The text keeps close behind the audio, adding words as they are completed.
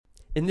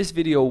In this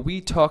video, we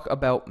talk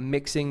about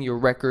mixing your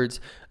records,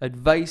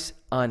 advice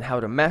on how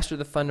to master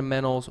the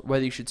fundamentals,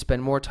 whether you should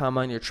spend more time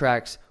on your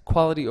tracks,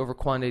 quality over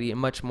quantity, and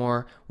much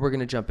more. We're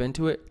going to jump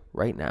into it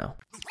right now.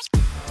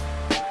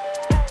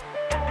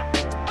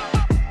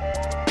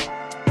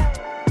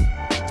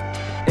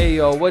 Hey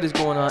yo, what is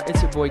going on?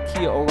 It's your boy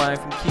Kia Orion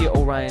from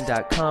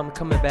KiaOrion.com,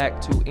 coming back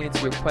to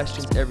answer your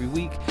questions every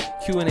week.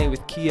 Q&A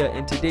with Kia,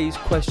 and today's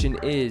question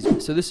is,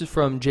 so this is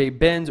from Jay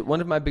Benz. One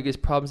of my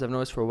biggest problems I've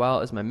noticed for a while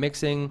is my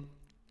mixing.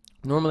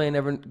 Normally I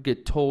never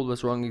get told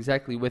what's wrong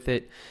exactly with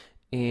it,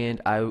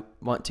 and I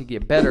want to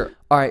get better.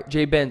 All right,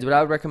 Jay Benz, what I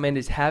would recommend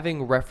is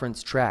having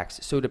reference tracks.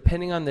 So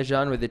depending on the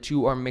genre that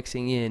you are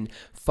mixing in,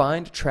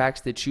 find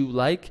tracks that you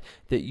like,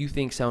 that you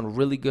think sound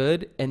really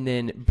good, and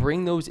then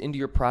bring those into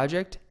your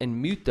project and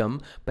mute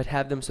them, but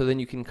have them so then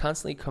you can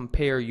constantly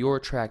compare your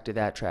track to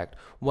that track.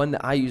 One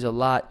that I use a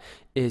lot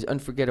is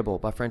Unforgettable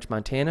by French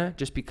Montana,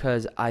 just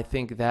because I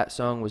think that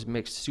song was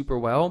mixed super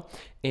well,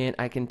 and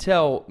I can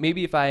tell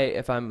maybe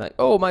if I'm like,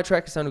 oh, my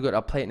track is sounding good,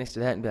 I'll play it next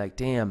to that and be like,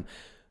 damn,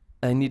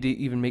 I need to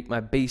even make my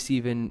bass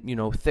even,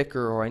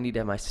 thicker, or I need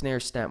to have my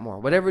snare snap more.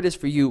 Whatever it is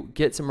for you,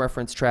 get some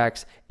reference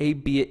tracks,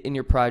 be it in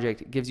your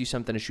project. It gives you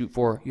something to shoot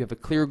for. You have a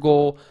clear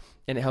goal,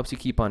 and it helps you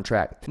keep on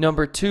track.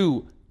 Number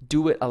 2,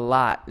 do it a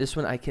lot. This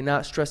one I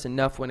cannot stress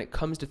enough when it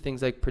comes to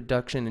things like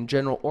production in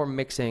general or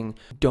mixing.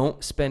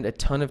 Don't spend a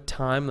ton of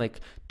time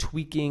like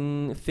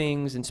tweaking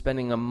things and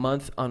spending a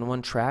month on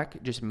one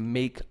track. Just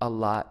make a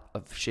lot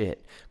of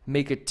shit.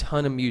 Make a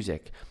ton of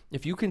music.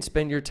 If you can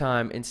spend your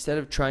time, instead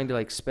of trying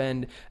to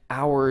spend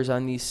hours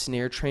on these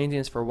snare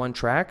transients for one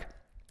track,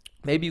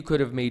 maybe you could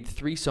have made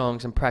 3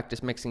 songs and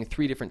practiced mixing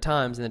 3 different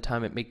times in the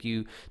time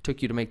it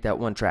took you to make that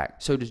one track.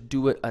 So just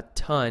do it a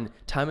ton,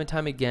 time and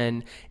time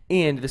again.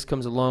 And this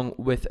comes along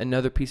with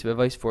another piece of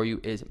advice for you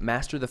is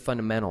master the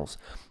fundamentals.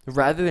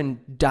 Rather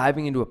than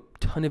diving into a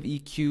ton of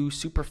EQ,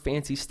 super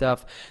fancy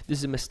stuff, this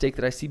is a mistake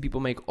that I see people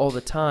make all the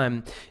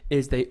time,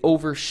 is they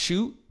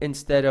overshoot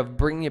instead of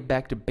bringing it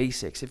back to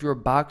basics. If you're a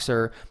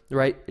boxer,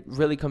 right, it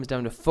really comes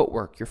down to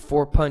footwork, your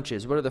 4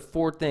 punches. What are the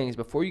 4 things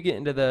before you get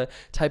into the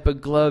type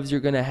of gloves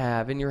you're going to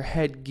have and your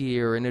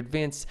headgear and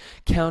advanced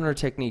counter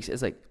techniques?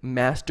 Is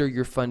master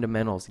your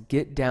fundamentals.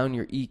 Get down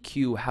your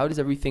EQ. How does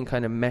everything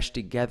kind of mesh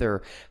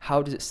together?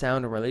 How does it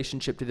sound in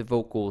relationship to the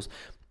vocals?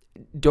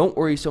 Don't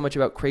worry so much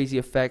about crazy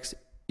effects.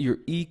 Your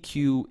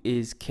EQ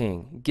is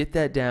king. Get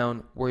that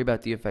down. Worry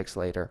about the effects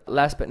later.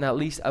 Last but not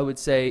least, I would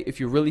say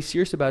if you're really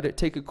serious about it,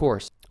 take a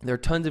course. There are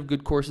tons of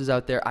good courses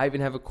out there. I even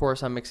have a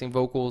course on mixing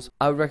vocals.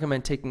 I would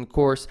recommend taking a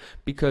course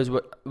because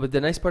what the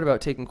nice part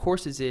about taking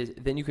courses is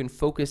then you can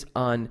focus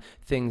on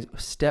things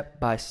step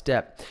by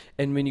step.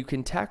 And when you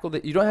can tackle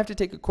that, you don't have to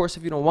take a course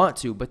if you don't want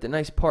to, but the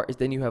nice part is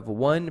then you have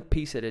one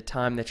piece at a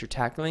time that you're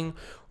tackling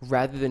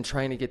rather than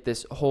trying to get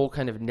this whole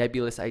kind of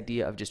nebulous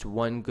idea of just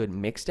one good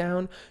mix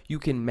down. You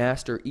can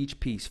master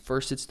each piece.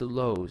 First it's the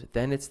lows,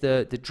 then it's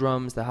the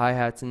drums, the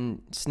hi-hats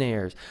and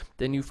snares.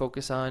 Then you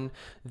focus on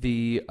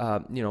the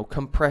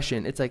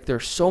compression. It's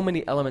there's so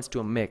many elements to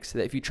a mix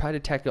that if you try to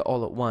tackle it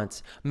all at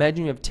once,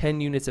 imagine you have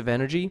 10 units of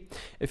energy.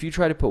 If you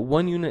try to put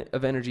 1 unit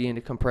of energy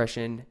into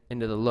compression,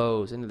 into the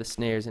lows, into the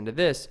snares, into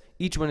this,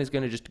 each one is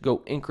going to just go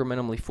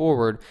incrementally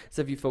forward.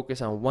 So if you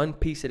focus on one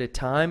piece at a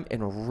time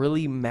and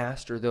really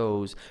master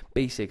those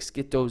basics,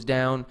 get those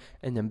down,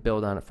 and then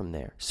build on it from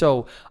there.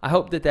 So I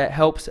hope that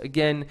helps.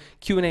 Again,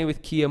 Q&A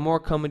with Kia, more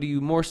coming to you,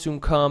 more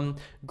soon come.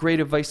 Great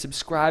advice.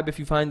 Subscribe if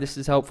you find this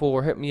is helpful,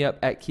 or hit me up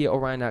at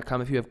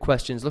KiaOrion.com if you have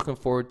questions. Looking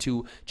forward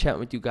to chatting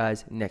with you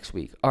guys next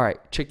week. All right,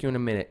 check you in a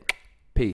minute.